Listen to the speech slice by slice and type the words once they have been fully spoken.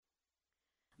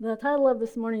The title of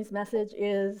this morning's message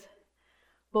is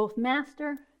Both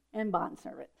Master and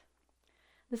Bondservant.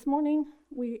 This morning,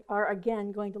 we are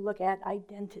again going to look at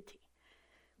identity.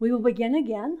 We will begin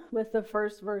again with the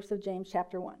first verse of James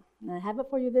chapter 1. And I have it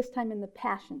for you this time in the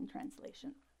Passion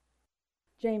Translation.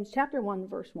 James chapter 1,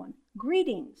 verse 1.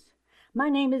 Greetings. My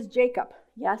name is Jacob.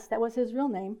 Yes, that was his real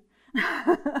name.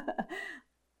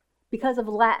 Because of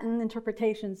Latin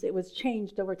interpretations, it was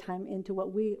changed over time into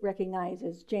what we recognize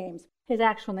as James. His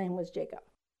actual name was Jacob.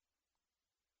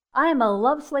 I am a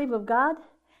love slave of God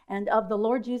and of the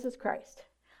Lord Jesus Christ.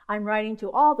 I'm writing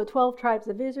to all the 12 tribes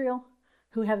of Israel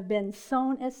who have been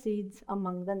sown as seeds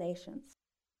among the nations.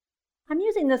 I'm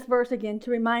using this verse again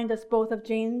to remind us both of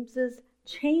James's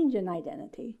change in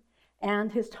identity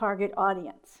and his target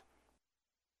audience.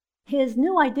 His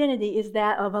new identity is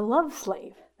that of a love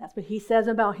slave. That's what he says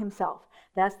about himself.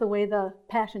 That's the way the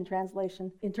Passion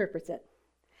Translation interprets it.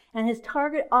 And his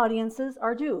target audiences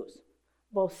are Jews,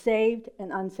 both saved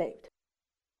and unsaved.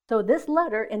 So this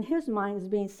letter, in his mind, is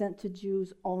being sent to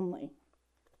Jews only.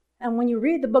 And when you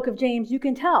read the book of James, you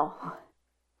can tell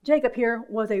Jacob here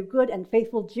was a good and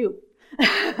faithful Jew.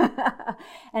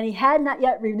 And he had not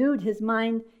yet renewed his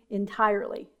mind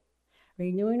entirely.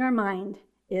 Renewing our mind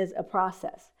is a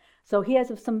process. So he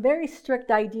has some very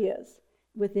strict ideas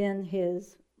within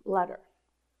his letter.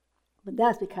 But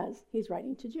that's because he's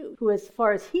writing to Jews, who, as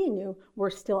far as he knew, were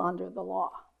still under the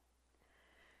law.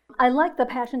 I like the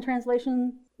Passion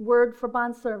Translation word for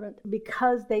bondservant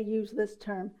because they use this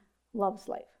term, love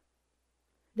slave.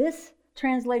 This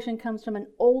translation comes from an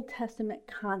Old Testament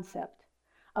concept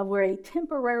of where a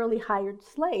temporarily hired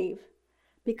slave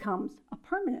becomes a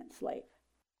permanent slave.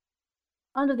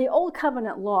 Under the Old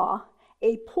Covenant law,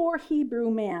 a poor Hebrew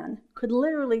man could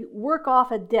literally work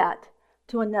off a debt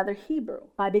to another Hebrew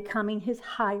by becoming his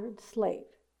hired slave,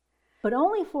 but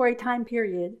only for a time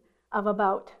period of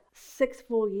about 6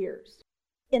 full years.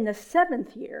 In the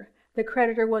 7th year, the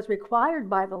creditor was required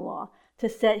by the law to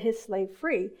set his slave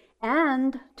free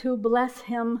and to bless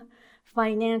him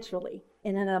financially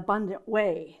in an abundant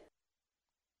way.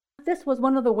 This was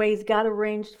one of the ways God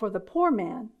arranged for the poor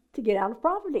man to get out of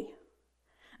poverty,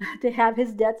 to have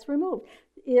his debts removed.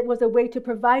 It was a way to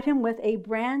provide him with a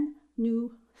brand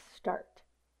new start.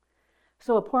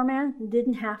 So a poor man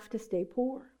didn't have to stay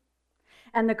poor.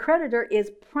 And the creditor is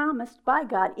promised by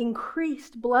God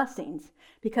increased blessings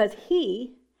because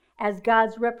he, as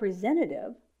God's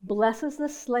representative, blesses the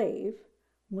slave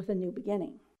with a new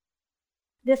beginning.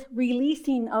 This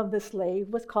releasing of the slave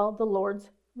was called the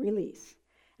Lord's release.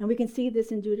 And we can see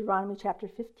this in Deuteronomy chapter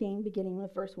 15, beginning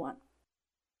with verse 1.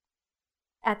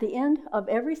 At the end of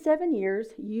every 7 years,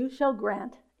 you shall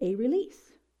grant a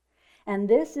release. And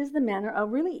this is the manner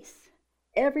of release.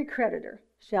 Every creditor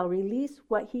shall release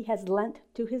what he has lent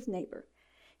to his neighbor.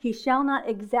 He shall not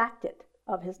exact it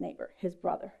of his neighbor, his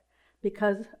brother,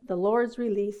 because the Lord's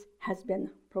release has been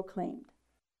proclaimed.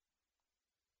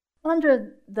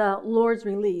 Under the Lord's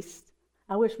release,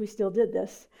 I wish we still did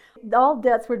this, all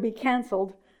debts would be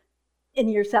canceled in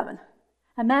year 7.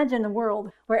 Imagine a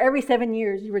world where every 7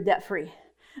 years you were debt-free.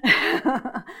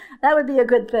 That would be a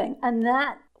good thing. And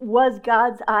that was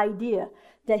God's idea,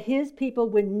 that his people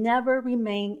would never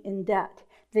remain in debt.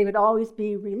 They would always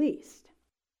be released.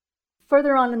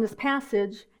 Further on in this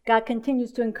passage, God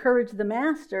continues to encourage the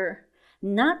master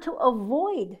not to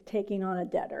avoid taking on a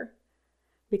debtor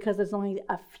because there's only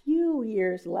a few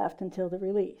years left until the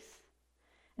release.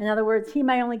 In other words, he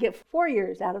might only get 4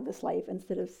 years out of the slave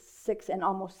instead of 6 and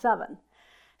almost 7.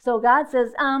 So God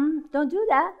says, don't do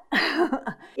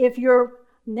that. If your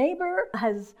neighbor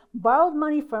has borrowed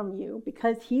money from you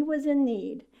because he was in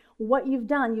need, what you've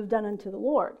done unto the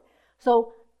Lord.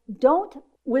 So don't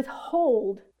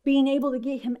withhold being able to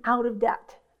get him out of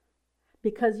debt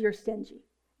because you're stingy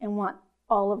and want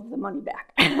all of the money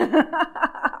back.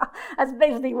 That's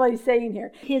basically what he's saying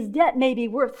here. His debt may be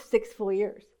worth 6 full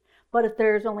years, but if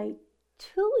there's only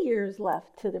 2 years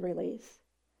left to the release,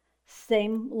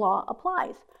 same law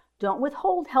applies. Don't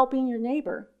withhold helping your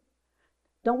neighbor.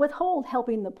 Don't withhold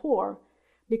helping the poor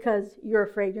because you're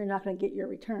afraid you're not going to get your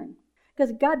return.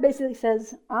 Because God basically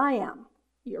says, I am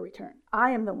your return.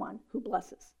 I am the one who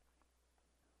blesses.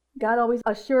 God always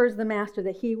assures the master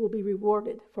that he will be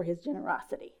rewarded for his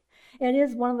generosity. It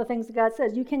is one of the things that God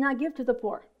says, you cannot give to the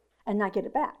poor and not get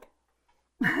it back.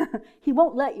 He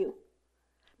won't let you.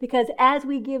 Because as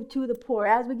we give to the poor,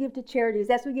 as we give to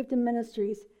charities, as we give to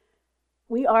ministries,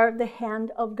 we are the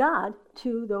hand of God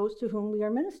to those to whom we are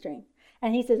ministering.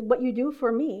 And he says, what you do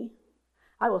for me,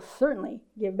 I will certainly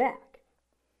give back.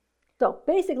 So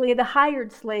basically, the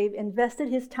hired slave invested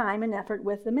his time and effort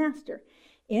with the master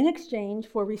in exchange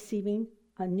for receiving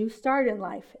a new start in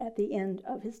life at the end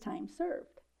of his time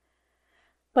served.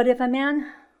 But if a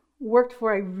man worked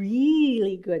for a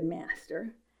really good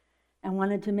master and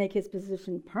wanted to make his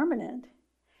position permanent,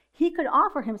 he could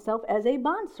offer himself as a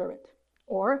bondservant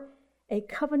or a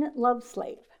covenant love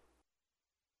slave.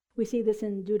 We see this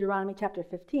in Deuteronomy chapter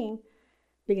 15,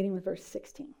 beginning with verse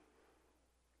 16.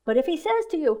 But if he says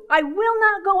to you, I will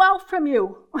not go out from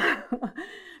you,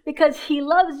 because he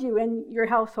loves you and your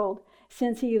household,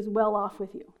 since he is well off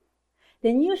with you,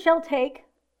 then you shall take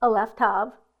a left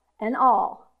tav, an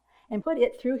awl, and put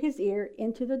it through his ear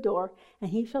into the door,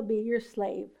 and he shall be your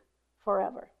slave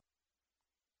forever.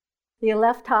 The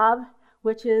aleph tav,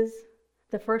 which is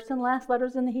the first and last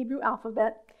letters in the Hebrew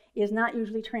alphabet, is not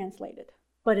usually translated,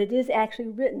 but it is actually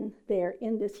written there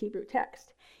in this Hebrew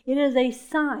text. It is a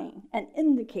sign, an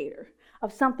indicator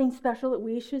of something special that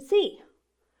we should see.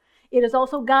 It is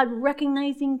also God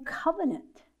recognizing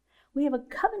covenant. We have a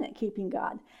covenant-keeping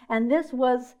God, and this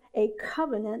was a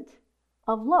covenant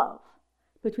of love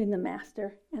between the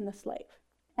master and the slave.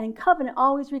 And covenant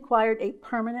always required a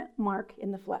permanent mark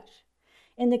in the flesh,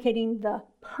 indicating the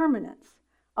permanence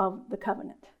of the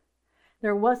covenant.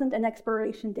 There wasn't an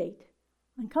expiration date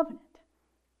on covenant.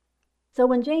 So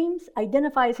when James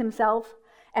identifies himself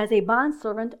as a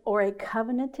bondservant or a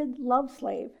covenanted love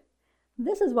slave,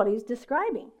 this is what he's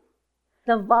describing.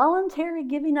 The voluntary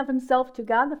giving of himself to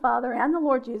God the Father and the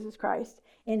Lord Jesus Christ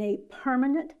in a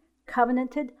permanent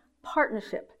covenanted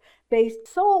partnership based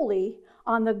solely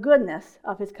on the goodness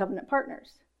of his covenant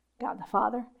partners, God the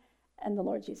Father and the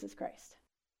Lord Jesus Christ.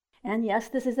 And yes,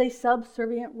 this is a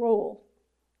subservient role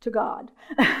to God.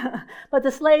 But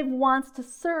the slave wants to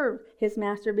serve his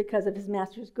master because of his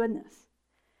master's goodness.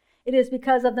 It is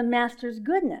because of the master's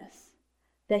goodness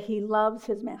that he loves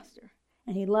his master,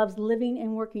 and he loves living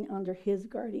and working under his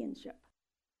guardianship.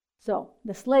 So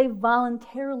the slave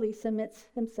voluntarily submits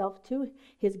himself to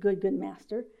his good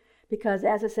master because,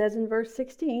 as it says in verse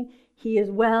 16, he is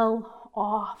well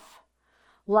off.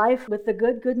 Life with the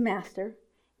good master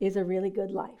is a really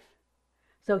good life.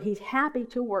 So he's happy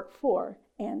to work for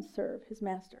and serve his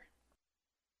master.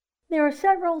 There are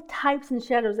several types and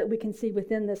shadows that we can see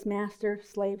within this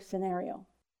master-slave scenario.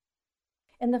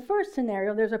 In the first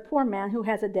scenario, there's a poor man who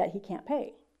has a debt he can't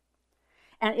pay.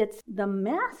 And it's the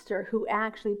master who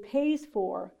actually pays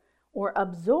for or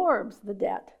absorbs the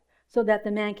debt so that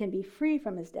the man can be free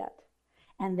from his debt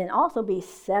and then also be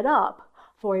set up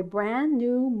for a brand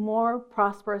new, more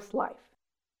prosperous life.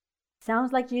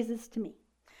 Sounds like Jesus to me.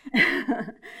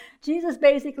 Jesus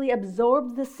basically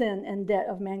absorbed the sin and debt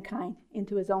of mankind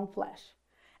into his own flesh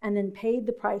and then paid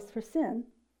the price for sin,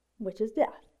 which is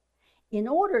death, in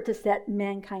order to set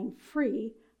mankind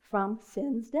free from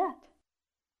sin's debt.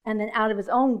 And then out of his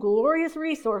own glorious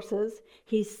resources,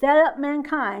 he set up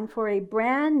mankind for a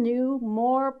brand new,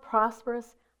 more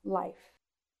prosperous life.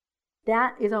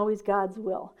 That is always God's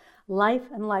will, life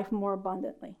and life more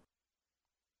abundantly.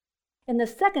 In the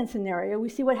second scenario, we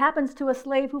see what happens to a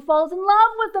slave who falls in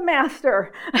love with the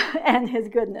master and his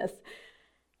goodness.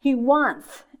 He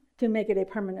wants to make it a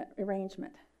permanent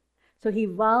arrangement. So he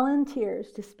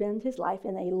volunteers to spend his life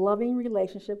in a loving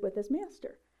relationship with his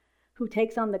master, who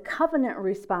takes on the covenant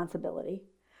responsibility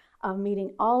of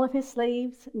meeting all of his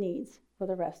slave's needs for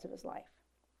the rest of his life.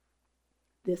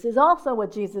 This is also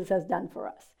what Jesus has done for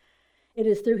us. It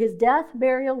is through his death,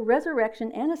 burial,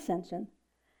 resurrection, and ascension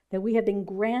that we have been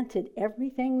granted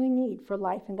everything we need for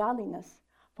life and godliness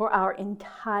for our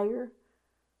entire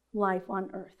life on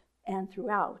earth and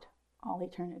throughout all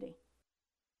eternity.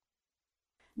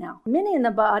 Now, many in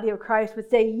the body of Christ would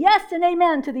say yes and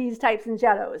amen to these types and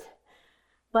shadows,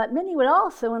 but many would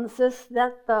also insist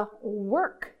that the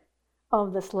work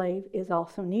of the slave is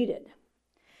also needed.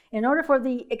 In order for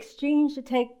the exchange to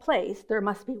take place, there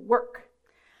must be work.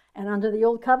 And under the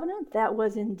Old Covenant, that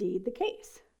was indeed the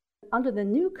case. Under the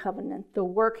New Covenant, the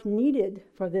work needed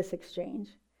for this exchange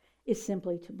is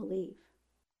simply to believe.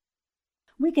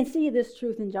 We can see this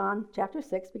truth in John chapter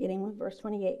 6, beginning with verse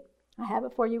 28. I have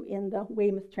it for you in the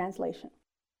Weymouth translation.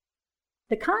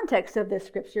 The context of this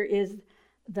scripture is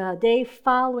the day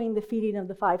following the feeding of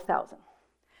the 5,000.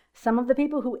 Some of the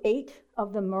people who ate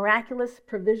of the miraculous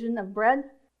provision of bread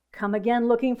come again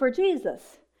looking for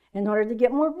Jesus in order to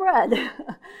get more bread.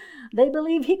 They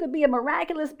believe he could be a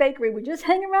miraculous bakery. We just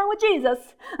hang around with Jesus.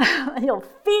 He'll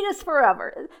feed us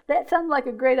forever. That sounded like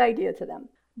a great idea to them.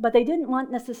 But they didn't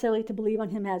want necessarily to believe on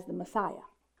him as the Messiah,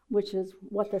 which is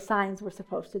what the signs were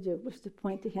supposed to do, was to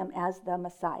point to him as the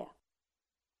Messiah.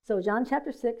 So John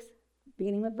chapter 6,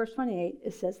 beginning with verse 28,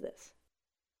 it says this.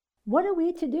 What are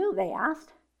we to do, they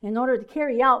asked, in order to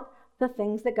carry out the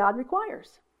things that God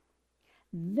requires?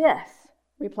 This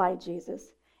replied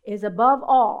Jesus, is above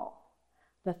all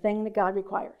the thing that God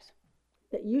requires,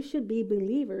 that you should be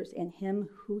believers in him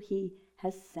who he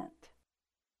has sent.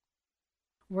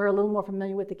 We're a little more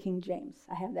familiar with the King James.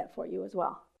 I have that for you as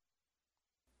well.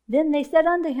 Then they said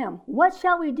unto him, what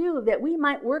shall we do that we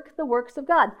might work the works of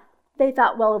God? They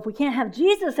thought, well, if we can't have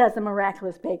Jesus as a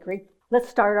miraculous bakery, let's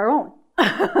start our own.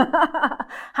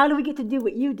 How do we get to do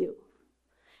what you do?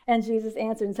 And Jesus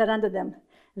answered and said unto them,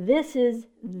 this is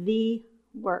the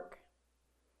work,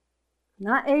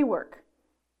 not a work.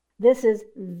 This is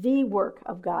the work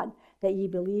of God, that ye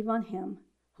believe on him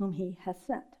whom he hath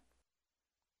sent.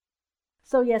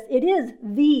 So yes, it is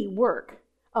the work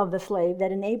of the slave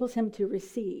that enables him to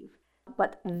receive,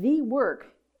 but the work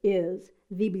is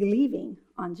the believing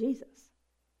on Jesus.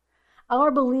 Our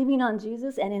believing on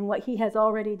Jesus and in what he has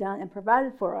already done and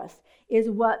provided for us is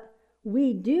what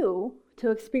we do to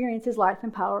experience his life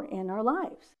and power in our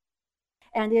lives.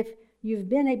 And if you've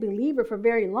been a believer for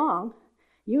very long,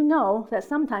 you know that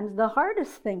sometimes the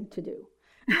hardest thing to do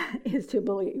is to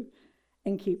believe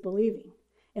and keep believing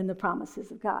in the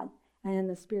promises of God and in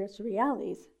the spiritual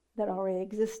realities that already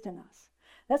exist in us.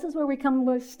 This is where we come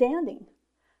with standing.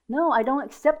 No, I don't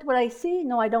accept what I see.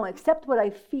 No, I don't accept what I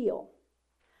feel.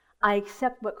 I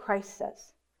accept what Christ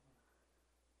says.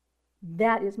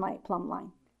 That is my plumb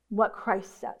line, what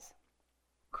Christ says.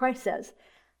 Christ says,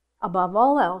 above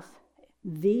all else,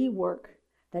 the work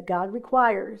that God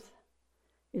requires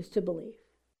is to believe.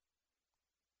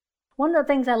 One of the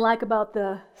things I like about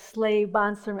the slave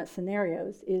bondservant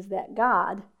scenarios is that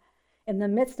God, in the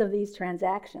midst of these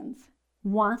transactions,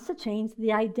 wants to change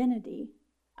the identity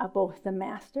of both the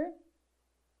master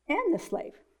and the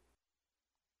slave.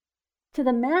 To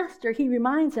the master, he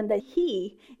reminds him that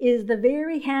he is the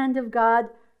very hand of God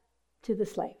to the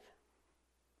slave.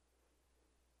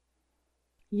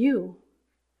 You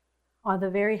are the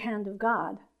very hand of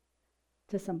God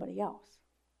to somebody else.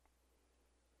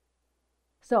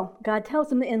 So God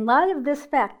tells him, in light of this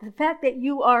fact, the fact that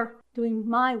you are doing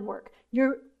my work,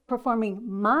 you're performing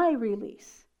my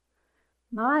release,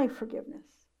 my forgiveness.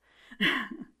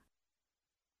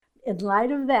 In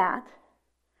light of that,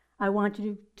 I want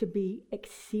you to be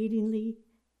exceedingly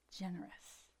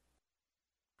generous.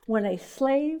 When a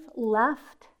slave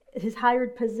left his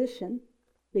hired position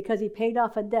because he paid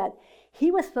off a debt, he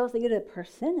was supposed to get a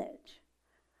percentage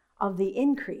of the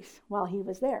increase while he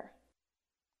was there.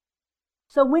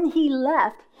 So when he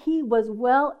left, he was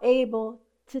well able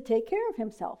to take care of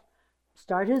himself.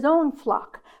 Start his own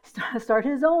flock, start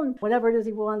his own, whatever it is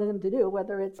he wanted him to do,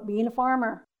 whether it's being a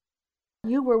farmer.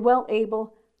 You were well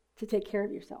able to take care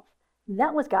of yourself.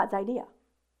 That was God's idea,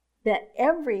 that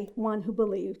everyone who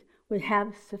believed would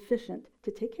have sufficient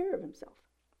to take care of himself.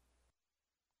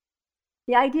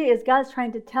 The idea is God's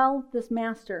trying to tell this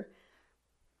master,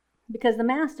 because the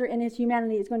master in his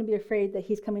humanity is going to be afraid that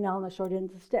he's coming out on the short end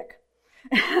of the stick.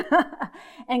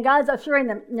 And God's assuring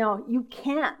them, no, you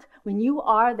can't. When you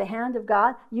are the hand of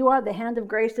God, you are the hand of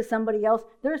grace to somebody else.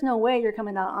 There's no way you're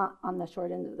coming out on the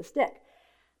short end of the stick,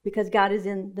 because God is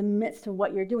in the midst of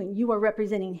what you're doing. You are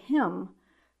representing him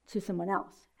to someone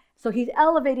else. So he's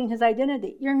elevating his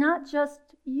identity. You're not just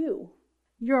you.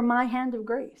 You're my hand of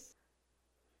grace.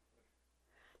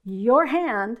 Your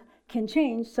hand can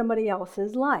change somebody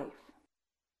else's life.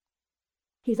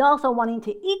 He's also wanting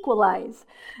to equalize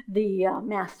the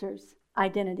master's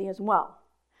identity as well,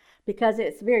 because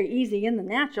it's very easy in the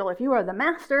natural, if you are the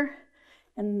master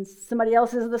and somebody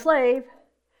else is the slave,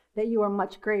 that you are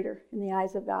much greater in the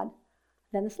eyes of God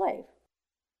than the slave.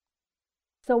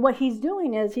 So what he's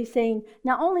doing is he's saying,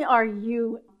 not only are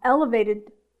you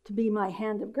elevated to be my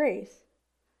hand of grace,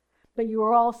 but you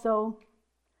are also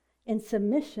in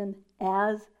submission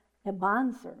as a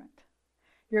bondservant.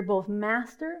 You're both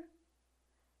master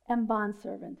and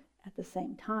bondservant at the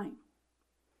same time.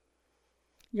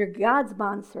 You're God's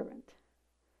bondservant,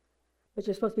 but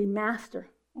you're supposed to be master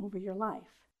over your life.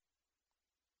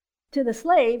 To the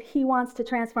slave, he wants to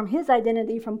transform his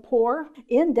identity from poor,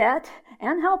 in debt,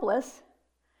 and helpless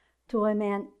to a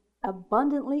man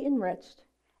abundantly enriched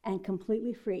and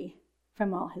completely free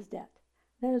from all his debt.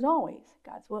 That is always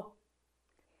God's will.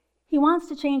 He wants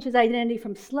to change his identity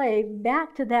from slave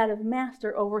back to that of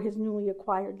master over his newly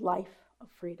acquired life of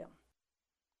freedom.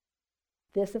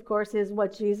 This, of course, is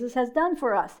what Jesus has done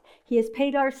for us. He has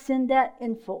paid our sin debt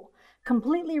in full,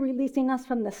 completely releasing us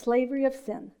from the slavery of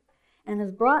sin, and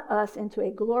has brought us into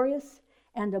a glorious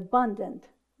and abundant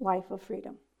life of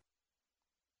freedom.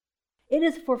 It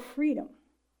is for freedom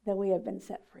that we have been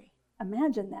set free.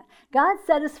 Imagine that. God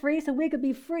set us free so we could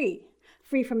be free,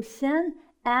 free from sin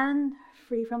and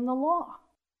free from the law.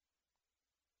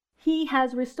 He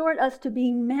has restored us to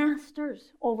being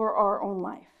masters over our own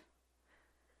life.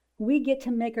 We get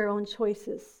to make our own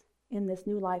choices in this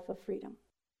new life of freedom.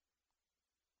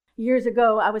 Years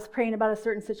ago, I was praying about a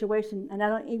certain situation, and I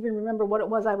don't even remember what it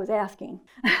was I was asking.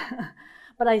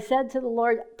 But I said to the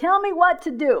Lord, tell me what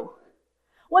to do.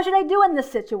 What should I do in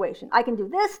this situation? I can do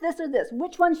this, this, or this.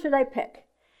 Which one should I pick?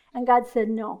 And God said,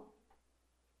 no.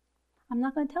 I'm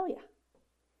not going to tell you.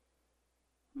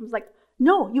 I was like,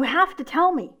 no, you have to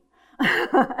tell me.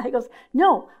 He goes,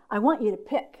 no, I want you to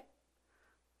pick.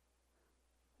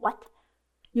 What?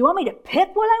 You want me to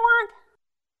pick what I want?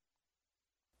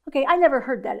 Okay, I never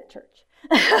heard that at church.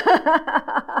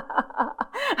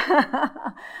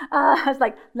 I was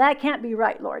like, that can't be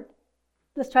right, Lord.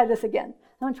 Let's try this again.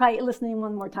 I'm going to try listening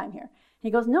one more time here. He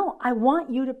goes, no, I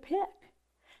want you to pick.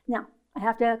 Now, I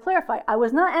have to clarify. I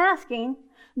was not asking,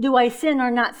 do I sin or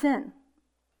not sin?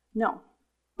 No.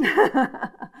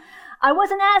 I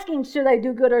wasn't asking, should I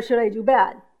do good or should I do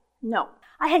bad? No.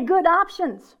 I had good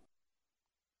options.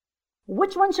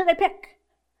 Which one should I pick?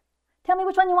 Tell me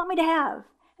which one you want me to have.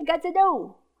 And God said,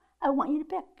 no, I want you to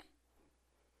pick.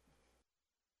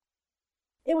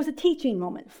 It was a teaching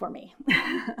moment for me.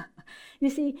 You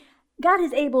see, God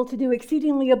is able to do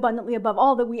exceedingly abundantly above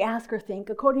all that we ask or think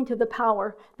according to the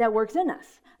power that works in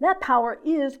us. That power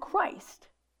is Christ,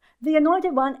 the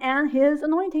Anointed One and His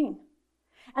anointing.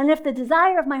 And if the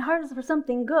desire of my heart is for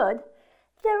something good,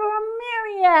 there are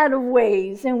a myriad of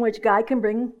ways in which God can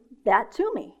bring that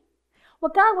to me.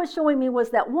 What God was showing me was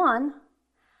that, one,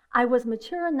 I was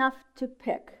mature enough to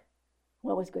pick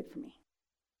what was good for me.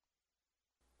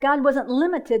 God wasn't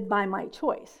limited by my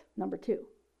choice, number two.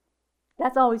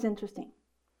 That's always interesting.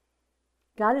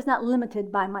 God is not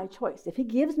limited by my choice. If He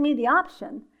gives me the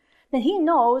option, then He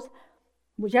knows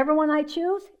whichever one I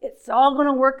choose, it's all going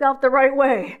to work out the right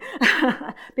way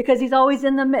because He's always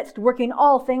in the midst, working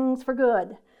all things for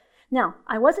good. Now,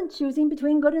 I wasn't choosing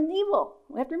between good and evil.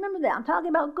 We have to remember that. I'm talking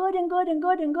about good and good and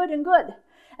good and good and good.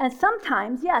 And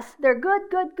sometimes, yes, they're good,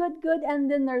 good, good, good,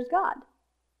 and then there's God.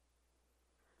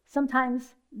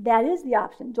 Sometimes that is the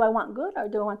option. Do I want good or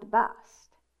do I want the best?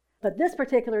 But this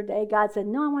particular day, God said,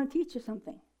 no, I want to teach you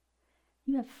something.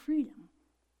 You have freedom.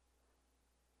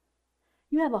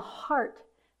 You have a heart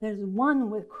that is one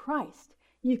with Christ.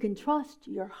 You can trust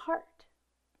your heart.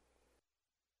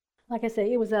 Like I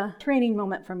say, it was a training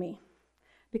moment for me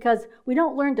because we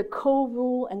don't learn to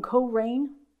co-rule and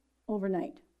co-reign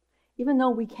overnight. Even though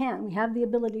we have the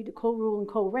ability to co-rule and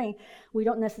co-reign, we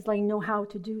don't necessarily know how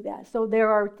to do that. So there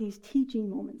are these teaching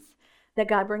moments that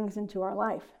God brings into our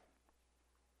life.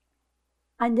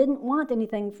 I didn't want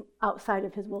anything outside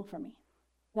of His will for me.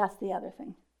 That's the other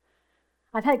thing.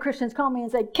 I've had Christians call me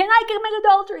and say, can I commit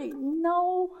adultery?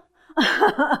 No.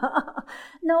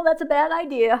 No, that's a bad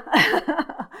idea.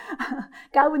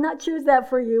 God would not choose that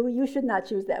for you. You should not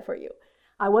choose that for you.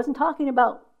 I wasn't talking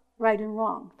about right and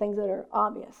wrong, things that are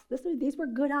obvious. These were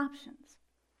good options.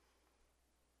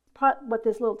 What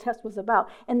this little test was about.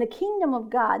 In the kingdom of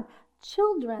God,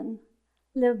 children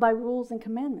live by rules and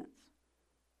commandments,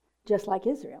 just like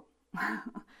Israel.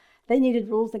 They needed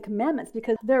rules and commandments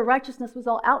because their righteousness was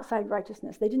all outside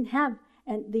righteousness. They didn't have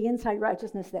the inside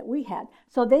righteousness that we had.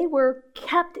 So they were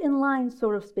kept in line,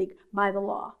 so to speak, by the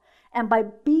law. And by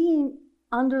being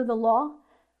under the law,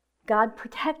 God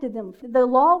protected them. The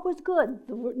law was good.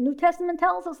 The New Testament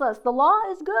tells us the law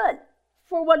is good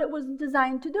for what it was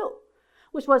designed to do,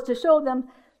 which was to show them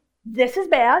this is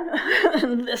bad,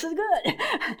 this is good.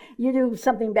 You do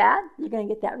something bad, you're going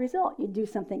to get that result. You do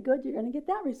something good, you're going to get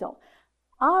that result.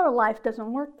 Our life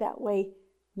doesn't work that way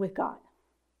with God.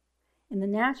 In the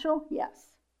natural,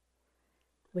 yes.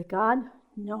 With God,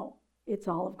 no. It's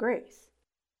all of grace.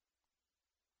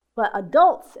 But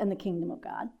adults in the kingdom of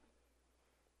God,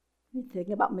 you're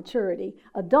thinking about maturity,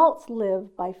 adults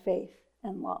live by faith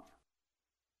and love.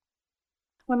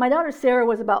 When my daughter Sarah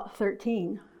was about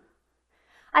 13,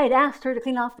 I had asked her to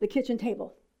clean off the kitchen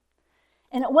table.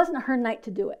 And it wasn't her night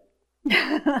to do it.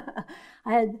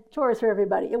 I had chores for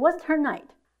everybody. It wasn't her night,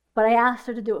 but I asked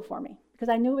her to do it for me because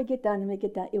I knew it would get done and it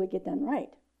would get done right.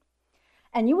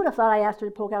 And you would have thought I asked her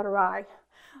to poke out her eye.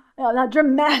 Now,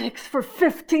 dramatics for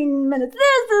 15 minutes.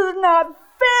 This is not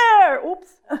fair. Oops.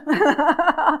 This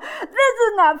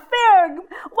is not fair.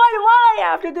 Why do I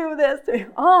have to do this?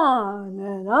 On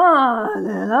and on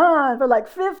and on for like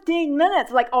 15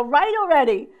 minutes. Like, all right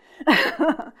already.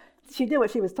 She did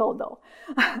what she was told, though.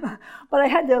 But I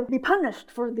had to be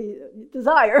punished for the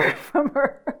desire from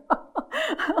her.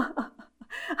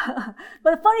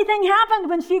 But a funny thing happened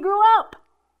when she grew up.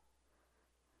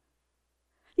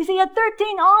 You see, at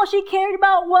 13, all she cared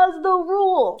about was the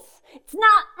rules. It's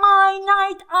not my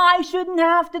night. I shouldn't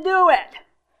have to do it.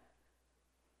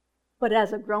 But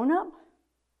as a grown-up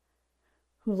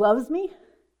who loves me,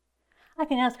 I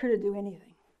can ask her to do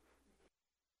anything.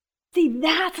 See,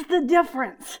 that's the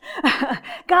difference.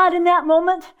 God in that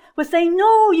moment was saying,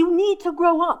 no, you need to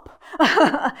grow up.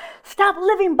 Stop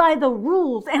living by the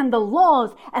rules and the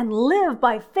laws and live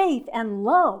by faith and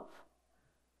love.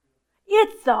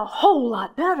 It's a whole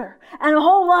lot better and a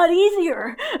whole lot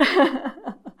easier.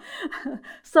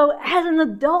 So as an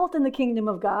adult in the kingdom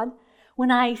of God, when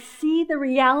I see the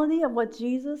reality of what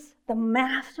Jesus, the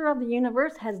master of the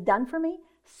universe, has done for me,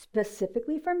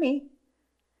 specifically for me,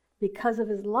 because of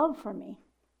his love for me,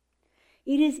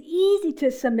 it is easy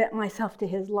to submit myself to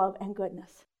his love and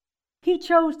goodness. He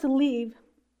chose to leave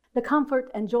the comfort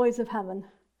and joys of heaven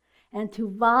and to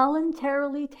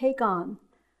voluntarily take on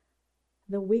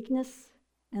the weakness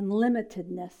and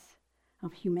limitedness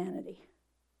of humanity.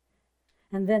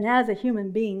 And then as a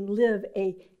human being, live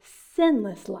a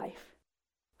sinless life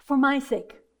for my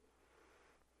sake.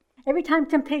 Every time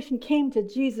temptation came to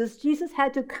Jesus, Jesus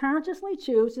had to consciously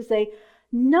choose to say,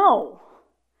 no,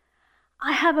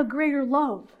 I have a greater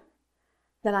love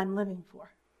that I'm living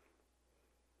for.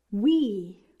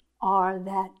 We are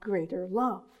that greater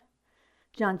love.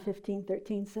 John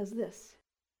 15:13 says this,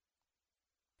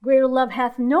 greater love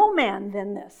hath no man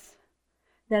than this,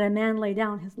 that a man lay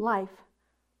down his life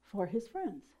for his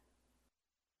friends.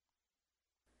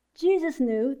 Jesus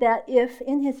knew that if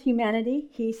in his humanity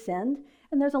he sinned,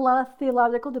 and there's a lot of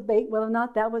theological debate whether or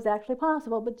not that was actually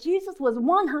possible, but Jesus was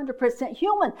 100%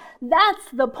 human. That's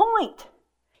the point.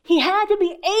 He had to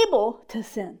be able to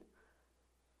sin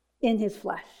in his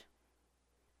flesh,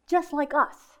 just like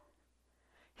us.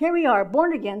 Here we are,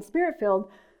 born again, spirit-filled,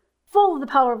 full of the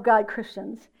power of God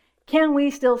Christians. Can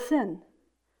we still sin?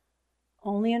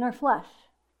 Only in our flesh,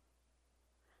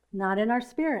 not in our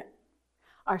spirit.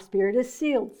 Our spirit is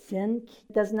sealed. Sin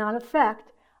does not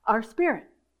affect our spirit.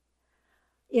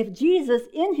 If Jesus,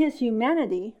 in his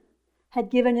humanity, had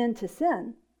given in to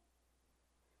sin,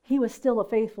 he was still a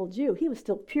faithful Jew. He was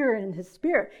still pure in his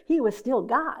spirit. He was still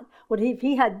God. Would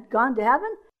he had gone to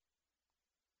heaven?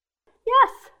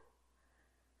 Yes.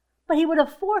 But he would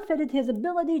have forfeited his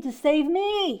ability to save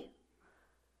me.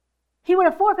 He would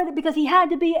have forfeited because he had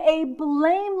to be a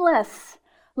blameless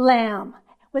lamb,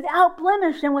 without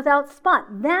blemish and without spot.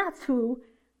 That's who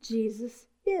Jesus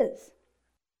is.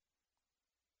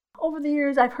 Over the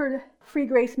years, I've heard free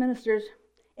grace ministers,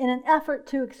 in an effort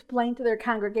to explain to their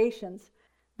congregations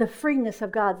the freeness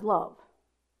of God's love,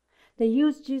 they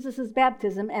use Jesus'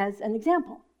 baptism as an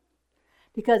example.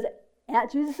 Because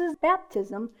at Jesus'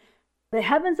 baptism, the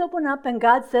heavens open up and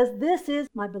God says, this is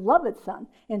my beloved Son,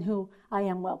 in whom I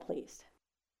am well pleased.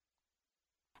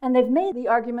 And they've made the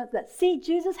argument that, see,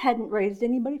 Jesus hadn't raised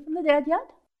anybody from the dead yet.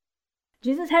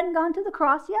 Jesus hadn't gone to the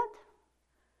cross yet.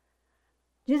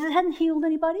 Jesus hadn't healed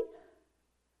anybody.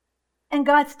 And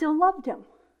God still loved him.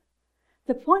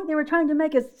 The point they were trying to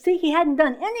make is, see, he hadn't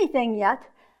done anything yet,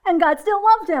 and God still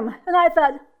loved him. And I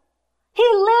thought, he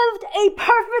lived a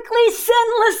perfectly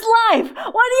sinless life.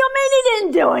 What do you mean he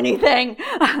didn't do anything?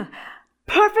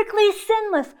 Perfectly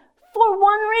sinless for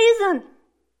one reason.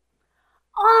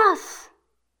 Us.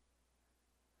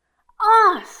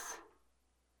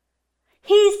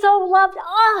 He so loved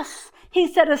us, he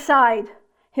set aside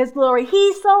his glory.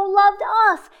 He so loved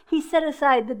us, he set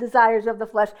aside the desires of the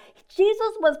flesh.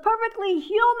 Jesus was perfectly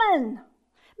human.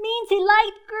 Means he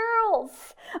liked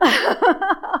girls.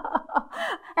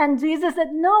 And Jesus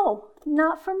said, no,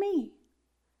 not for me.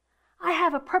 I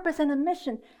have a purpose and a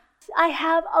mission. I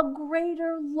have a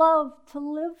greater love to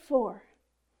live for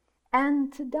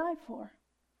and to die for.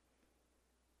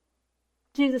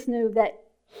 Jesus knew that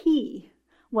he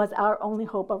was our only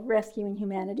hope of rescuing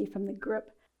humanity from the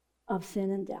grip of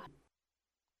sin and death.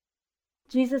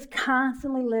 Jesus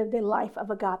constantly lived a life of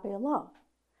agape love,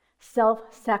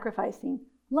 self-sacrificing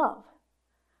love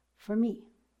for me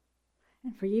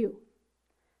and for you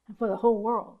and for the whole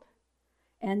world,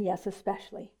 and yes,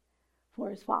 especially for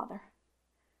his Father.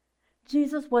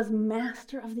 Jesus was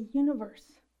master of the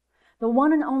universe, the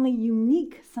one and only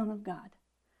unique Son of God,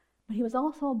 but he was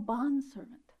also a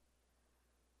bondservant,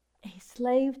 a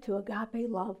slave to agape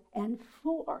love and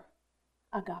for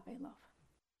agape love.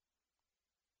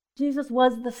 Jesus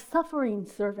was the suffering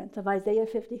servant of Isaiah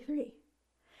 53,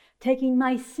 taking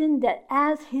my sin debt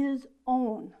as his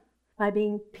own by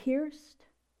being pierced,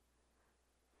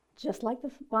 just like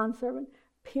the bondservant,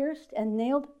 pierced and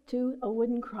nailed to a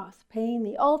wooden cross, paying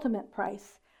the ultimate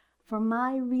price for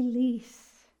my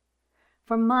release,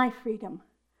 for my freedom,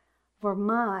 for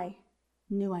my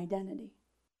new identity.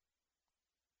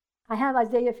 I have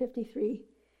Isaiah 53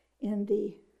 in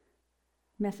the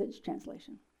Message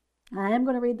translation. I am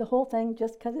going to read the whole thing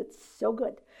just because it's so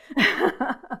good.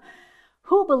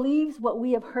 Who believes what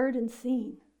we have heard and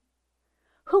seen?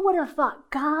 Who would have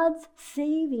thought God's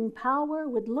saving power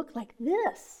would look like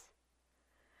this?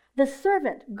 The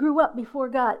servant grew up before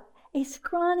God, a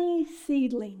scrawny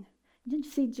seedling. Did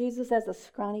you see Jesus as a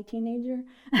scrawny teenager?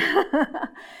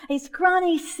 A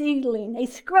scrawny seedling, a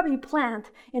scrubby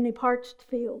plant in a parched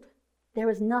field. There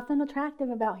was nothing attractive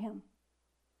about him.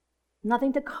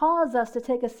 Nothing to cause us to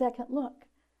take a second look.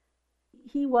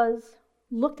 He was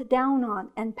looked down on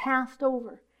and passed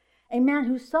over, a man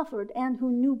who suffered and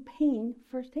who knew pain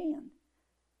firsthand.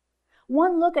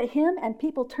 One look at him and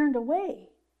people turned away.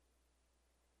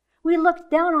 We looked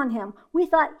down on him. We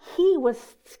thought he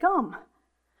was scum.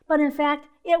 But in fact,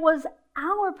 it was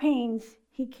our pains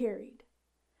he carried,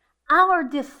 our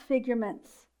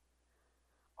disfigurements,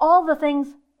 all the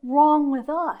things wrong with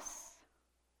us.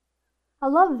 I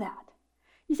love that.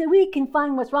 You say, we can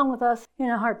find what's wrong with us in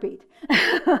a heartbeat.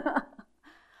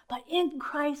 But in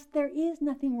Christ, there is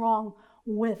nothing wrong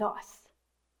with us.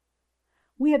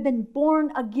 We have been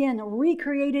born again,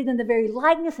 recreated in the very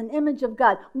likeness and image of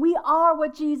God. We are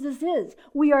what Jesus is.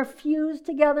 We are fused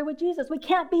together with Jesus. We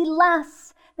can't be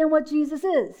less than what Jesus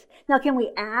is. Now, can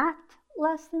we act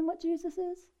less than what Jesus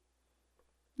is?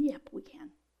 Yep, we can.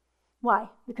 Why?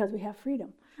 Because we have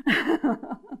freedom.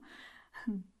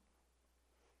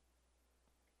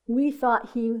 We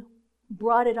thought he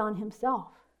brought it on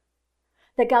himself,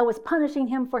 that God was punishing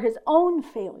him for his own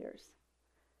failures.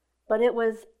 But it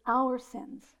was our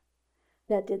sins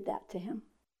that did that to him,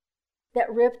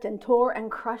 that ripped and tore and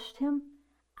crushed him.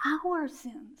 Our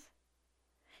sins.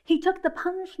 He took the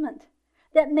punishment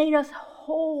that made us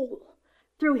whole.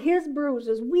 Through his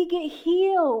bruises, we get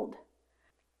healed.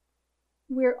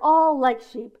 We're all like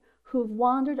sheep who've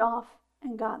wandered off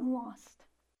and gotten lost.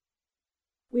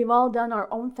 We've all done our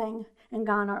own thing and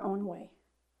gone our own way.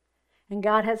 And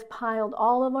God has piled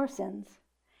all of our sins,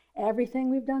 everything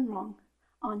we've done wrong,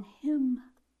 on him.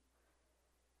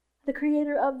 The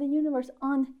creator of the universe,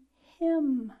 on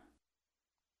him.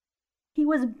 He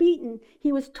was beaten,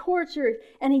 he was tortured,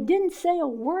 and he didn't say a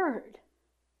word.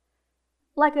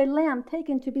 Like a lamb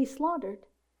taken to be slaughtered,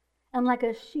 and like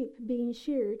a sheep being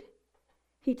sheared,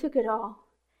 he took it all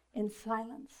in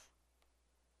silence.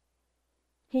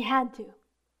 He had to.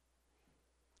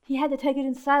 He had to take it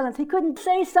in silence. He couldn't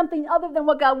say something other than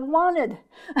what God wanted.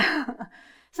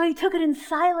 So he took it in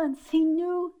silence. He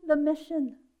knew the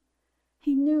mission.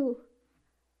 He knew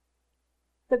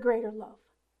the greater love.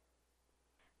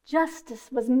 Justice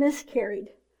was miscarried,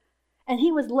 and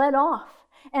he was led off.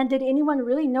 And did anyone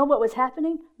really know what was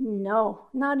happening? No,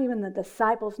 not even the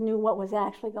disciples knew what was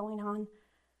actually going on.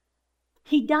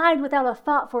 He died without a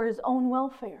thought for his own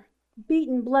welfare,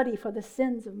 beaten bloody for the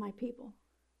sins of my people.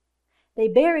 They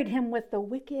buried him with the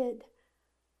wicked,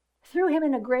 threw him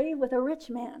in a grave with a rich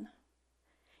man,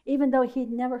 even though he'd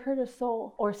never hurt a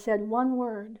soul or said one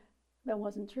word that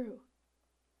wasn't true.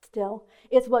 Still,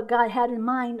 it's what God had in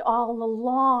mind all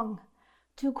along,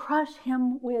 to crush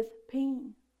him with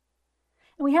pain.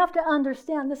 And we have to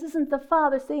understand, this isn't the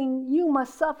Father saying, you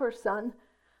must suffer, son,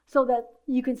 so that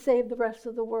you can save the rest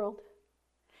of the world.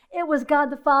 It was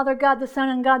God the Father, God the Son,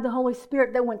 and God the Holy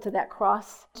Spirit that went to that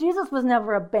cross. Jesus was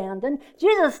never abandoned.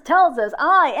 Jesus tells us,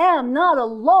 I am not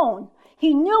alone.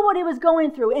 He knew what he was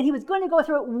going through, and he was going to go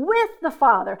through it with the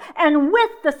Father and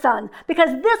with the Son,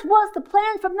 because this was the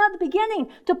plan from the beginning,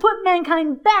 to put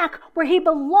mankind back where he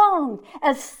belonged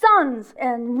as sons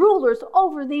and rulers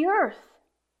over the earth.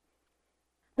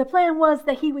 The plan was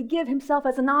that he would give himself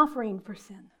as an offering for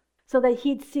sin, so that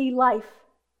he'd see life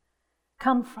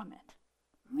come from it.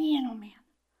 Man, oh man.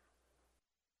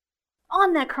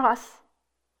 On that cross,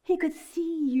 he could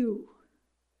see you.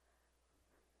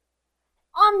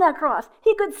 On that cross,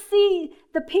 he could see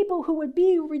the people who would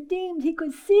be redeemed. He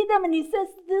could see them, and he says,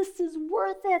 this is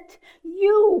worth it.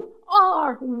 You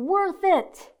are worth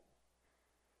it.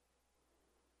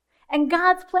 And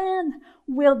God's plan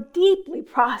will deeply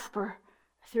prosper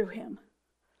through him.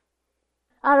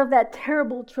 Out of that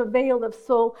terrible travail of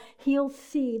soul, he'll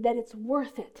see that it's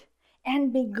worth it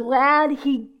and be glad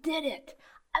he did it.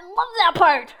 I love that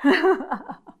part.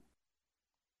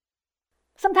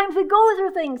 Sometimes we go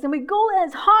through things and we go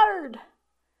as hard.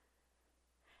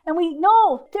 And we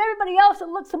know to everybody else it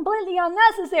looks completely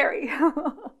unnecessary.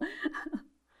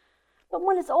 But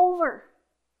when it's over,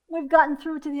 we've gotten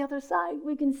through to the other side,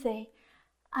 we can say,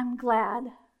 I'm glad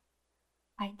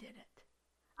I did it.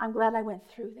 I'm glad I went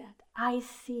through that. I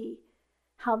see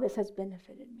how this has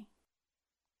benefited me.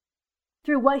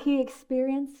 Through what he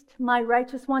experienced, my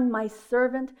righteous one, my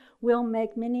servant, will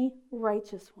make many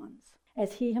righteous ones,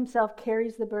 as he himself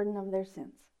carries the burden of their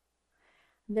sins.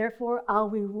 Therefore, I'll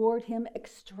reward him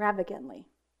extravagantly.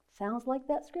 Sounds like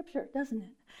that scripture, doesn't it?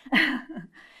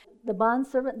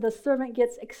 The servant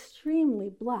gets extremely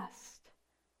blessed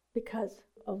because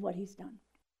of what he's done.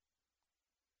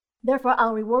 Therefore,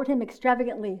 I'll reward him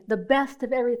extravagantly, the best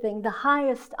of everything, the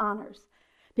highest honors,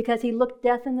 because he looked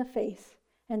death in the face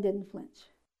and didn't flinch.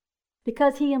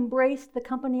 Because he embraced the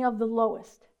company of the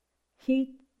lowest,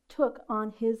 he took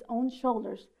on his own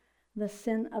shoulders the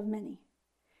sin of many.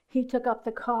 He took up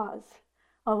the cause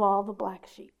of all the black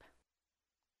sheep.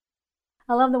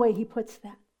 I love the way he puts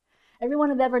that. Everyone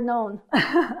I've ever known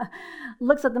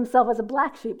looks at themselves as a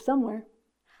black sheep somewhere.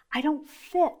 I don't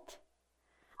fit.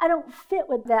 I don't fit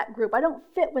with that group. I don't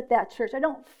fit with that church. I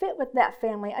don't fit with that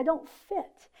family. I don't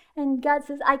fit. And God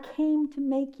says, I came to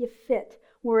make you fit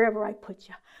wherever I put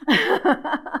you.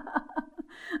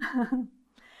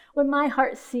 When my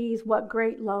heart sees what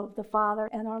great love the Father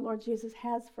and our Lord Jesus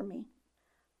has for me,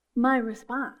 my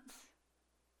response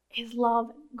is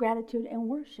love, gratitude, and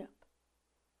worship.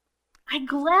 I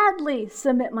gladly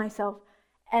submit myself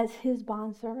as his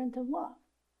bondservant of love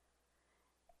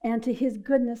and to his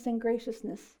goodness and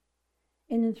graciousness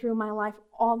in and through my life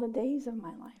all the days of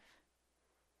my life.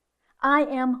 I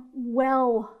am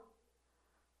well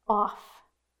off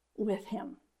with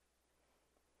him.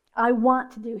 I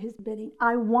want to do his bidding.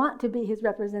 I want to be his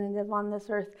representative on this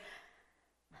earth.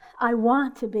 I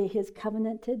want to be his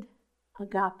covenanted,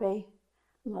 agape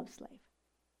love slave.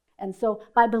 And so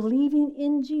by believing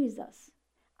in Jesus,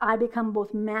 I become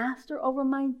both master over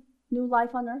my new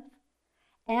life on earth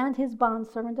and his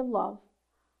bondservant of love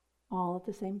all at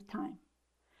the same time.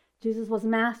 Jesus was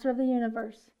master of the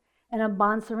universe and a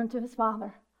bondservant to his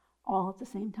Father all at the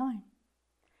same time.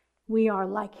 We are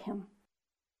like him.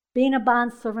 Being a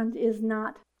bondservant is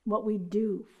not what we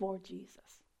do for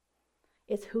Jesus.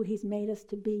 It's who he's made us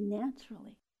to be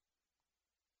naturally.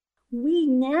 We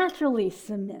naturally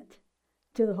submit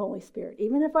to the Holy Spirit,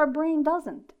 even if our brain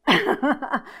doesn't.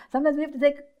 Sometimes we have to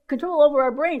take control over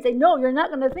our brain, say, no, you're not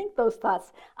going to think those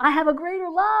thoughts. I have a greater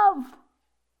love.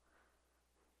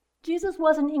 Jesus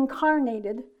wasn't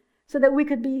incarnated so that we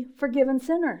could be forgiven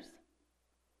sinners.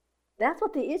 That's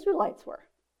what the Israelites were.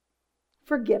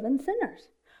 Forgiven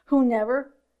sinners who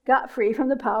never got free from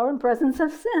the power and presence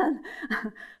of sin.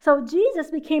 So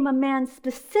Jesus became a man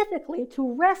specifically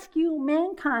to rescue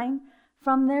mankind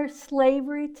from their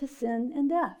slavery to sin and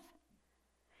death.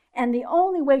 And the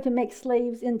only way to make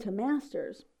slaves into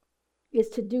masters is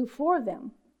to do for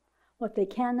them what they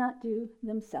cannot do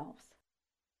themselves.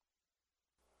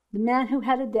 The man who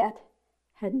had a debt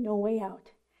had no way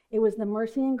out. It was the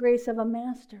mercy and grace of a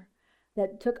master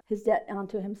that took his debt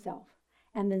onto himself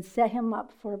and then set him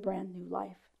up for a brand new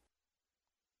life.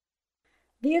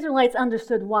 The Israelites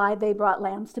understood why they brought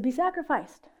lambs to be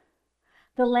sacrificed.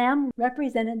 The lamb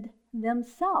represented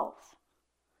themselves.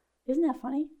 Isn't that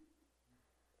funny?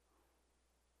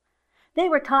 They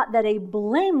were taught that a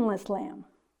blameless lamb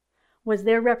was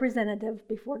their representative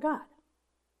before God.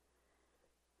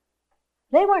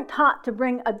 They weren't taught to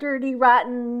bring a dirty,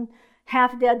 rotten,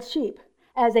 half-dead sheep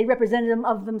as a representative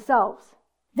of themselves.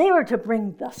 They were to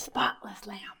bring the spotless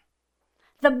lamb,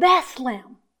 the best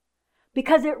lamb,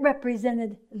 because it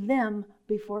represented them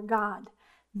before God.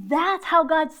 That's how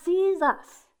God sees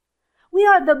us. We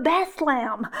are the best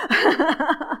lamb.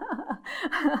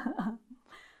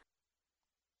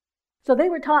 So they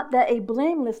were taught that a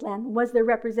blameless lamb was their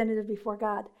representative before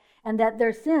God, and that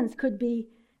their sins could be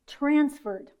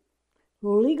transferred,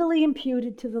 legally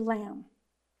imputed to the lamb,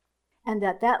 and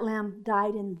that lamb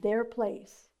died in their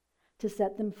place to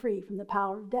set them free from the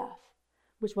power of death,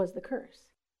 which was the curse.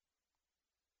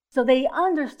 So they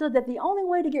understood that the only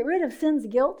way to get rid of sin's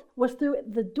guilt was through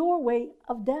the doorway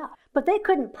of death. But they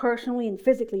couldn't personally and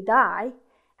physically die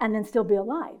and then still be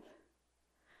alive.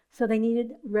 So they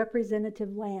needed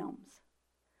representative lambs.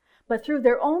 But through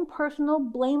their own personal,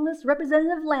 blameless,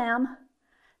 representative lamb,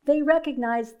 they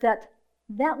recognized that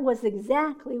that was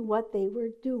exactly what they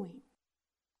were doing.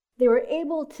 They were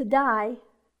able to die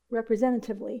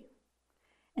representatively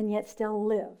and yet still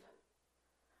live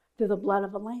through the blood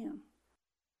of a lamb.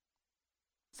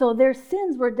 So their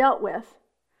sins were dealt with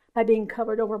by being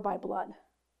covered over by blood.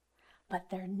 But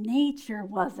their nature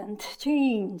wasn't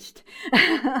changed.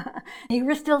 They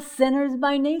were still sinners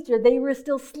by nature. They were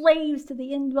still slaves to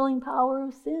the indwelling power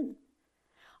of sin.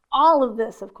 All of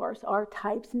this, of course, are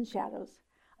types and shadows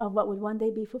of what would one day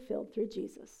be fulfilled through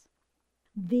Jesus,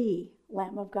 the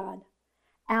Lamb of God,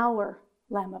 our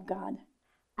Lamb of God,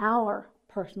 our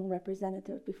personal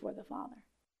representative before the Father.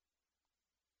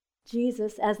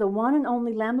 Jesus, as the one and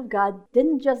only Lamb of God,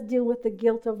 didn't just deal with the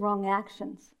guilt of wrong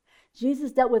actions.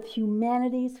 Jesus dealt with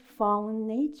humanity's fallen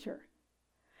nature.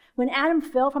 When Adam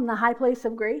fell from the high place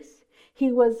of grace,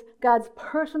 he was God's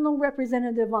personal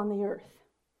representative on the earth.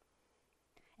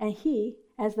 And he,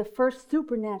 as the first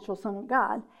supernatural Son of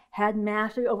God, had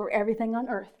mastery over everything on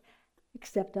earth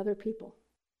except other people.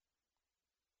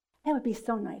 That would be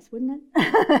so nice, wouldn't it?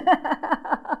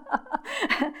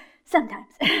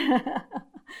 Sometimes.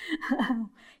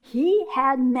 He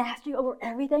had mastery over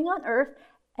everything on earth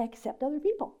except other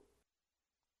people.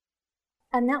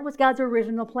 And that was God's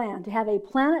original plan, to have a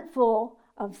planet full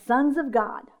of sons of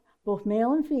God, both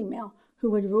male and female,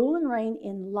 who would rule and reign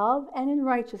in love and in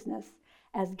righteousness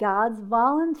as God's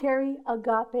voluntary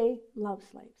agape love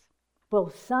slaves,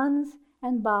 both sons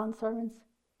and bondservants,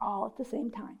 all at the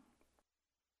same time.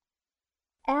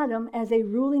 Adam, as a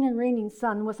ruling and reigning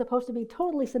son, was supposed to be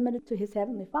totally submitted to his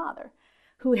heavenly Father,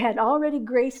 who had already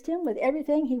graced him with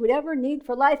everything he would ever need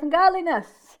for life and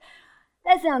godliness.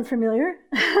 That sounds familiar.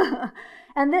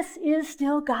 And this is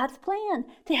still God's plan,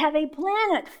 to have a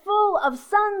planet full of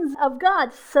sons of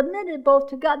God, submitted both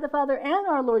to God the Father and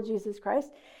our Lord Jesus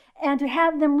Christ, and to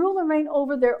have them rule and reign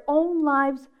over their own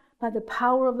lives by the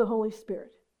power of the Holy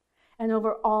Spirit, and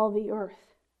over all the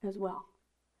earth as well.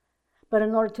 But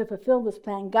in order to fulfill this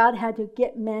plan, God had to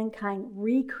get mankind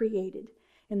recreated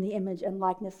in the image and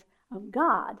likeness of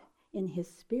God in his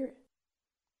Spirit.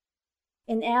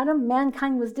 In Adam,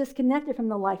 mankind was disconnected from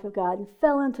the life of God and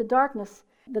fell into darkness,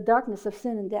 the darkness of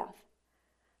sin and death.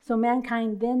 So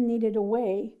mankind then needed a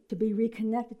way to be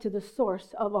reconnected to the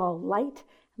source of all light,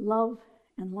 love,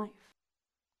 and life.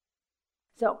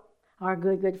 So our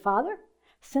good Father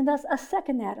sent us a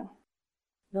second Adam,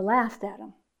 the last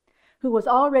Adam, who was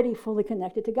already fully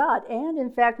connected to God and,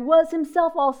 in fact, was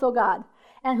himself also God,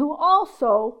 and who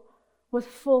also was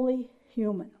fully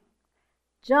human,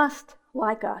 just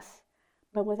like us,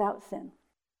 but without sin.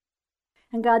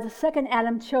 And God's second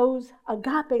Adam chose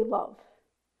agape love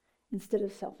instead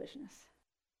of selfishness,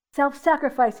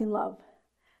 self-sacrificing love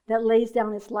that lays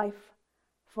down its life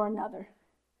for another.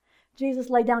 Jesus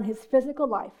laid down his physical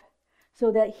life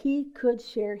so that he could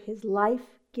share his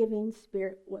life-giving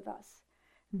Spirit with us,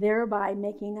 thereby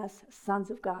making us sons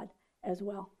of God as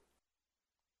well.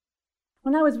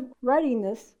 When I was writing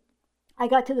this, I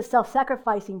got to the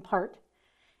self-sacrificing part,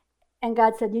 and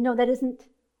God said, that isn't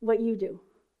what you do.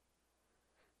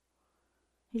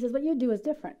 He says, what you do is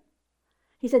different.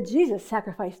 He said, Jesus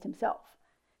sacrificed himself.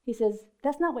 He says,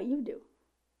 that's not what you do.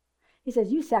 He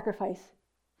says, you sacrifice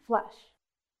flesh.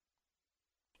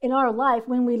 In our life,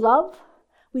 when we love,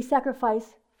 we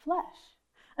sacrifice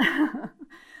flesh.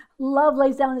 Love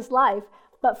lays down its life,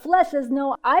 but flesh says,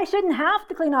 no, I shouldn't have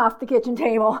to clean off the kitchen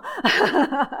table.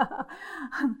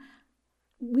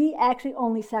 We actually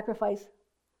only sacrifice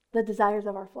the desires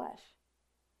of our flesh.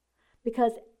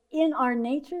 Because in our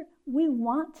nature, we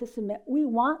want to submit, we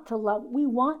want to love, we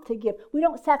want to give. We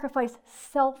don't sacrifice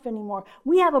self anymore.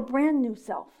 We have a brand new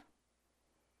self.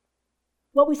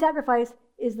 What we sacrifice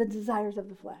is the desires of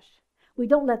the flesh. We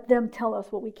don't let them tell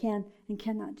us what we can and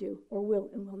cannot do, or will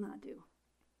and will not do.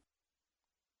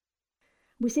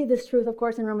 We see this truth, of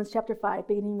course, in Romans chapter 5,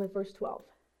 beginning with verse 12.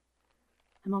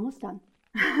 I'm almost done.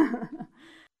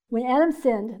 When Adam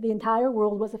sinned, the entire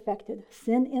world was affected.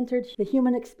 Sin entered the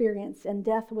human experience, and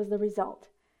death was the result.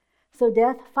 So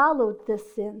death followed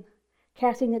this sin,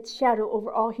 casting its shadow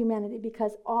over all humanity,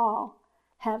 because all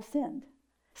have sinned.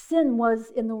 Sin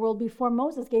was in the world before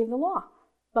Moses gave the law,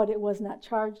 but it was not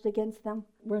charged against them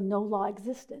where no law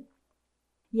existed.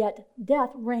 Yet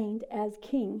death reigned as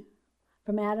king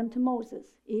from Adam to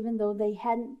Moses, even though they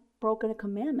hadn't broken a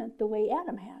commandment the way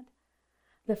Adam had.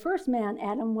 The first man,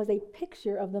 Adam, was a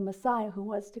picture of the Messiah who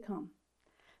was to come.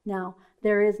 Now,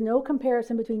 there is no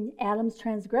comparison between Adam's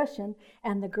transgression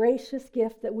and the gracious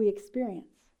gift that we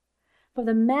experience. For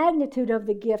the magnitude of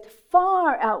the gift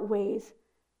far outweighs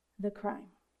the crime.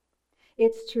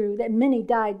 It's true that many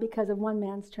died because of one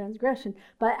man's transgression,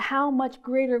 but how much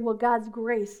greater will God's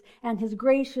grace and his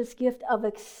gracious gift of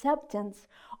acceptance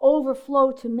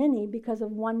overflow to many because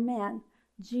of one man,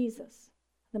 Jesus,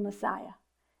 the Messiah,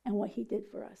 and what he did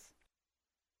for us.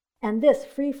 And this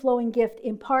free-flowing gift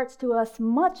imparts to us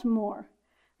much more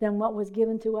than what was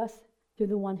given to us through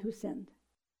the one who sinned.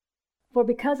 For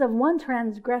because of one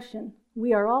transgression,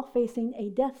 we are all facing a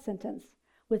death sentence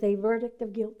with a verdict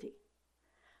of guilty.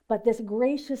 But this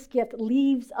gracious gift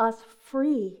leaves us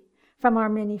free from our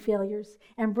many failures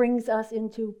and brings us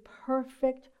into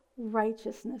perfect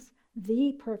righteousness,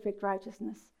 the perfect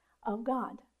righteousness of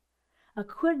God,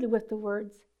 acquitted with the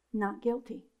words, not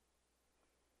guilty.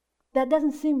 That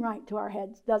doesn't seem right to our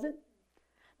heads, does it?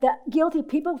 that guilty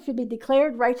people should be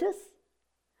declared righteous,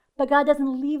 but God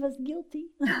doesn't leave us guilty.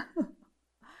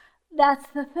 That's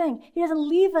the thing. He doesn't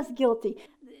leave us guilty.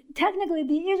 Technically,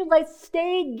 the Israelites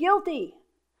stayed guilty.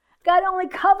 God only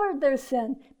covered their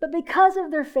sin, but because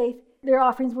of their faith, their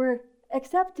offerings were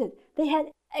accepted. They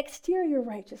had exterior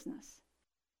righteousness.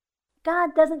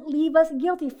 God doesn't leave us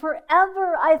guilty.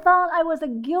 Forever, I thought I was a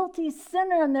guilty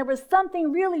sinner and there was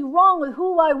something really wrong with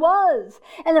who I was.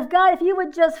 And if you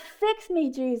would just fix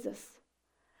me, Jesus,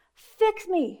 fix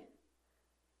me.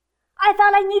 I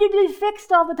thought I needed to be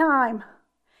fixed all the time.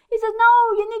 He says,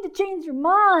 no, you need to change your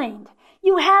mind.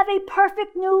 You have a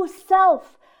perfect new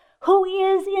self who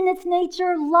is in its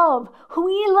nature love, who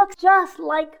he looks just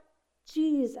like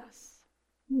Jesus,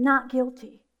 not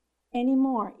guilty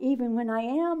anymore, even when I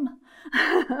am.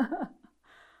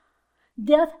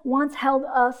 Death once held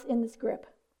us in its grip,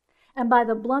 and by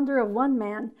the blunder of one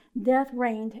man, death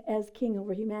reigned as king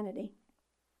over humanity.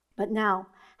 But now,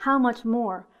 how much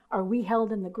more are we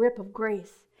held in the grip of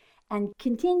grace and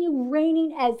continue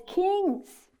reigning as kings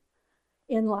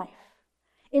in life,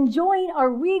 enjoying our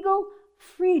regal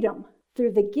freedom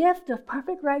through the gift of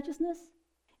perfect righteousness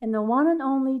in the one and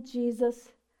only Jesus,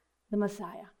 the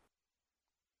Messiah.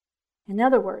 In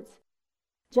other words,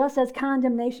 just as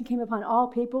condemnation came upon all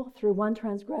people through one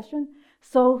transgression,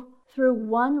 so through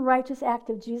one righteous act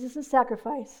of Jesus'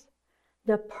 sacrifice,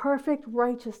 the perfect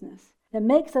righteousness that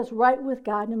makes us right with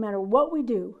God no matter what we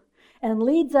do and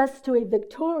leads us to a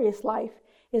victorious life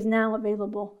is now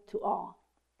available to all.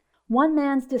 One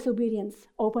man's disobedience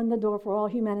opened the door for all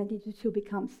humanity to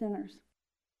become sinners.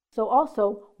 So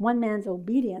also, one man's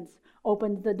obedience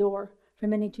opened the door for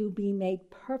many to be made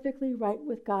perfectly right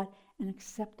with God and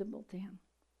acceptable to him.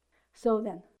 So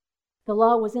then, the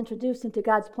law was introduced into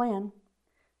God's plan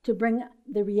to bring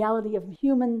the reality of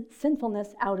human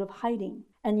sinfulness out of hiding.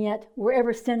 And yet,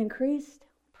 wherever sin increased,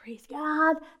 praise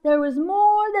God, there was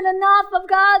more than enough of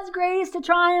God's grace to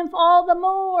triumph all the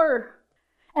more.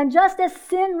 And just as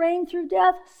sin reigned through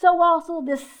death, so also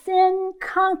the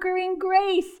sin-conquering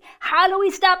grace. How do we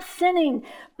stop sinning?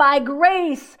 By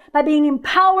grace, by being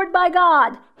empowered by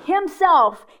God,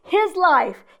 himself, his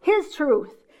life, his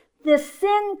truth. This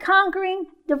sin-conquering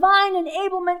divine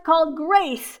enablement called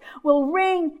grace will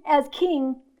reign as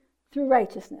king through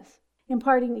righteousness,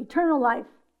 imparting eternal life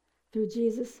through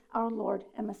Jesus, our Lord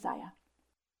and Messiah.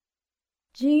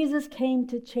 Jesus came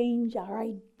to change our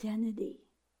identity,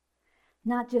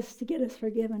 not just to get us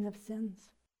forgiven of sins.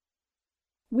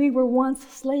 We were once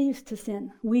slaves to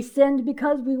sin. We sinned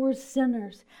because we were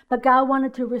sinners. But God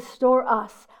wanted to restore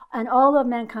us and all of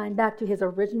mankind back to his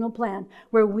original plan,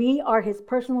 where we are his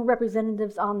personal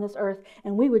representatives on this earth,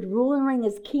 and we would rule and reign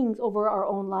as kings over our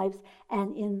own lives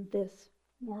and in this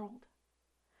world.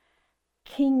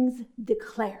 Kings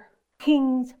declare.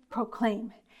 Kings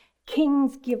proclaim.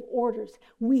 Kings give orders.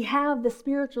 We have the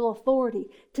spiritual authority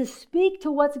to speak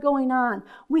to what's going on.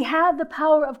 We have the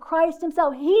power of Christ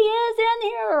himself. He is in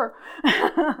here.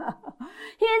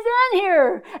 He is in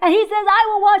here. And he says, I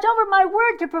will watch over my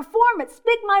word to perform it.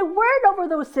 Speak my word over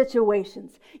those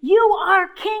situations. You are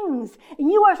kings,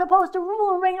 and you are supposed to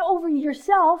rule and reign over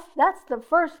yourself. That's the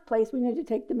first place we need to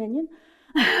take dominion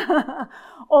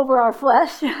over our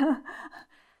flesh.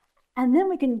 And then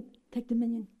we can take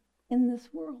dominion in this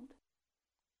world.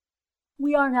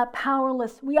 We are not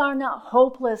powerless. We are not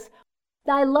hopeless.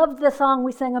 I love the song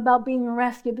we sang about being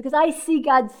rescued because I see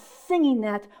God singing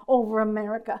that over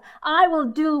America. I will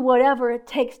do whatever it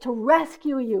takes to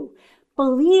rescue you.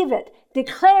 Believe it.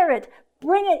 Declare it.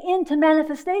 Bring it into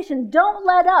manifestation. Don't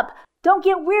let up. Don't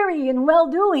get weary in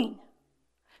well-doing.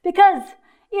 Because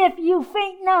if you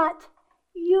faint not,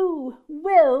 you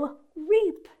will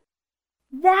reap.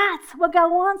 That's what God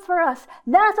wants for us.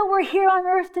 That's what we're here on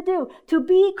earth to do, to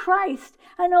be Christ.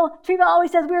 I know Treva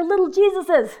always says we're little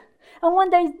Jesuses. And one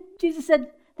day Jesus said,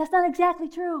 that's not exactly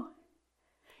true.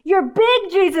 You're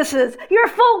big Jesuses. You're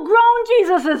full-grown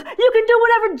Jesuses. You can do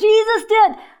whatever Jesus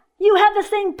did. You have the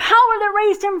same power that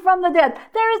raised him from the dead.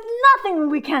 There is nothing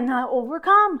we cannot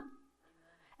overcome.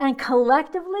 And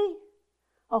collectively,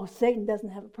 Satan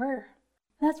doesn't have a prayer.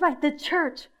 That's right. The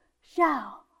church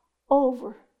shall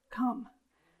overcome.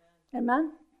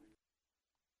 Amen?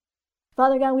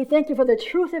 Father God, we thank you for the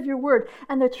truth of your word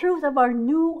and the truth of our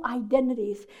new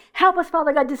identities. Help us,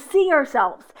 Father God, to see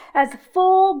ourselves as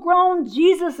full-grown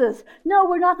Jesuses. No,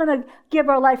 we're not going to give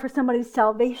our life for somebody's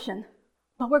salvation,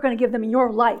 but we're going to give them your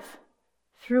life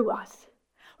through us.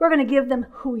 We're going to give them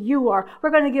who you are. We're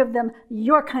going to give them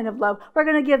your kind of love. We're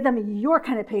going to give them your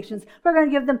kind of patience. We're going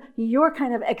to give them your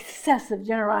kind of excessive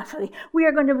generosity. We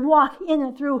are going to walk in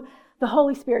and through the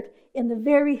Holy Spirit in the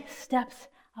very steps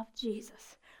of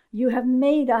Jesus. You have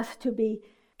made us to be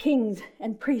kings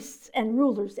and priests and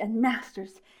rulers and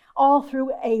masters, all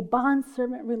through a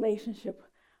bondservant relationship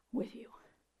with you.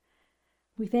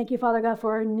 We thank you, Father God,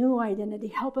 for our new identity.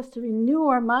 Help us to renew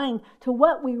our mind to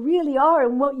what we really are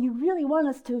and what you really want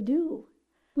us to do.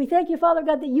 We thank you, Father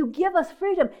God, that you give us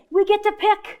freedom. We get to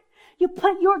pick. You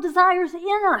put your desires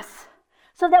in us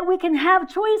so that we can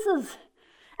have choices.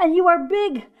 And you are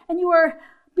big, and you are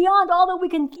beyond all that we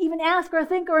can even ask or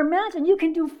think or imagine. You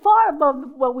can do far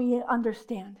above what we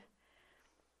understand.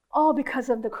 All because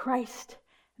of the Christ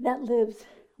that lives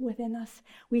within us.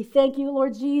 We thank you,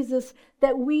 Lord Jesus,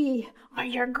 that we are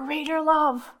your greater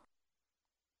love.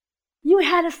 You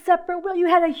had a separate will. You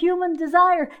had a human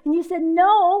desire. And you said,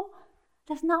 no,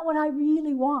 that's not what I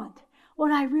really want.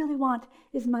 What I really want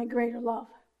is my greater love.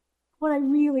 What I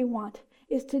really want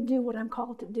is to do what I'm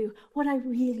called to do. What I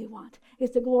really want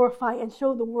is to glorify and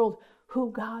show the world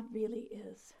who God really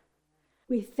is.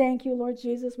 We thank you, Lord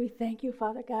Jesus. We thank you,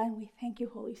 Father God, and we thank you,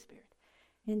 Holy Spirit.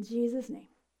 In Jesus' name,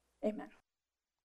 amen.